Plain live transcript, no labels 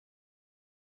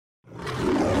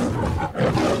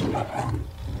What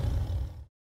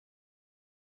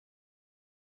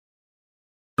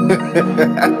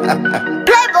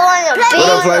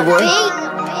up, Playboy?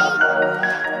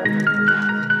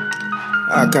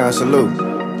 I can't salute.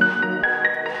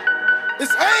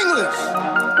 It's English.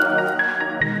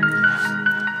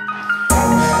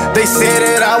 They said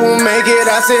that I won't make it.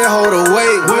 I said, hold on,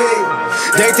 wait.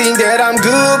 They think that I'm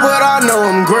good, but I know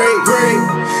I'm great.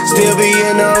 Still be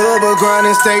in the Uber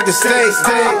grinding state to state.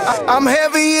 I'm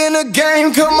heavy in the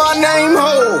game, cause my name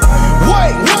hold.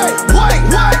 Wait.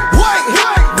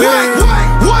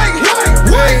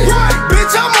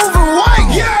 Bitch, I'm moving white.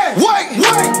 Wait.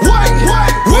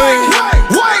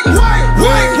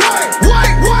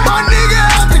 My nigga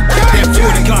out the gate. That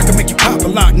 40 Glock can make you pop a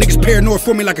lot. Niggas paranoid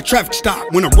for me like a traffic stop.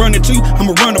 When I run into you,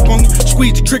 I'ma run up on you.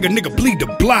 Squeeze the trigger, nigga, bleed the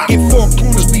block. Hit 4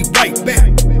 corners, be right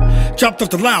back. Dropped off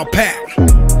the loud pack.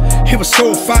 It was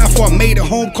so fire before I made it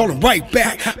home, call it right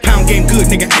back. Pound game good,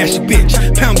 nigga, ask your bitch.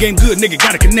 Pound game good, nigga,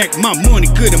 gotta connect. My money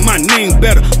good and my name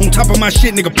better. On top of my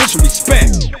shit, nigga, put some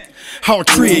respect. All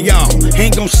 3 of y'all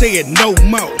ain't gon' say it no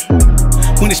more.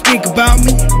 When they speak about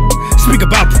me, speak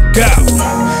about the doubt.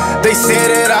 They said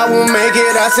that I won't make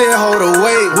it, I said hold on,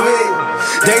 wait.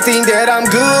 They think that I'm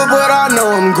good, but I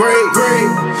know I'm great.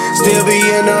 Still be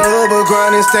in the Uber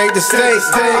grinding state to state.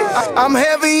 I'm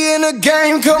heavy in the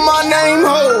game, cause my name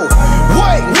hold.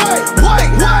 Wait.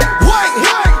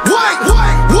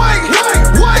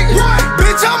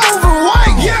 Bitch, I'm moving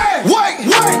white. Wait.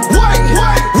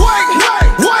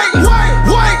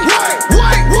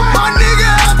 My nigga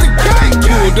out the gate.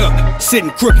 Pulled up, sitting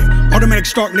crooked. Automatic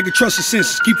start, nigga, trust your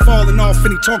senses. Keep falling off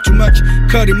and he talk too much.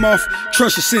 Cut him off,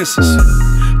 trust your senses.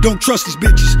 Don't trust these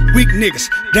bitches, weak niggas,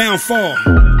 downfall.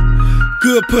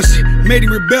 Good pussy, made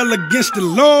him rebel against the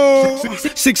law.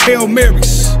 6 Hail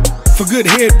Marys, for good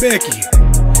head Becky.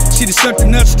 She done sucked the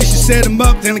nuts, then she set him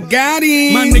up, then I got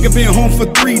him. My nigga been home for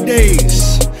 3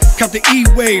 days. Caught the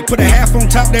E-way, put a half on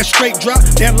top, that straight drop.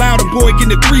 That louder boy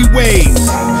getting the 3 ways.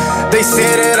 They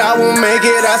said that I won't make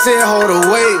it, I said hold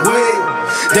on, wait.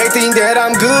 They think that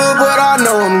I'm good, but I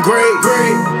know I'm great.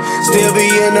 Still be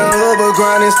in the Uber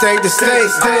grinding state to state.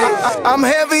 I'm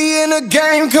heavy in the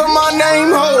game, cause my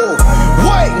name hold.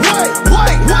 Wait.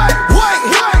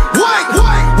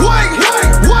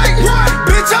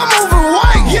 Bitch, I'm moving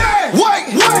white. Wait.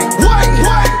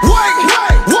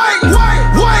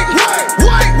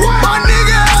 My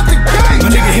nigga out the gate. My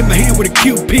nigga hit my hand with a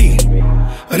QP.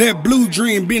 Of that blue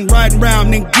dream, been riding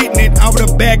around and getting it out of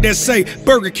the bag that say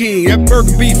Burger King. That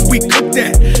burger beef, we cook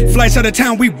that. Flights out of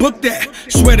town, we book that.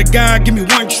 Swear to God, give me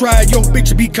one try, yo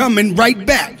bitch be coming right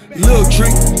back. Little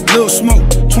drink, little smoke.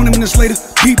 20 minutes later,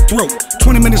 deep throat.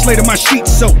 20 minutes later, my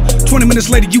sheets soak. 20 minutes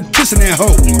later, you kissing that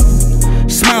hoe.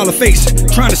 Smile a face,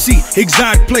 trying to see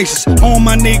exotic places. All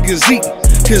my niggas eat,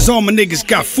 cause all my niggas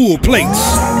got full plates.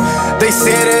 They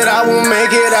said that I won't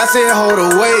make it, I said hold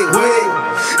on, wait.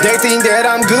 They think that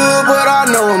I'm good, but I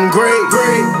know I'm great.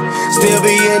 Still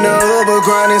be in the Uber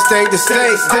grinding state to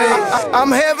state.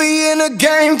 I'm heavy in the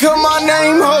game, cause my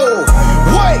name hold.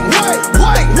 Wait.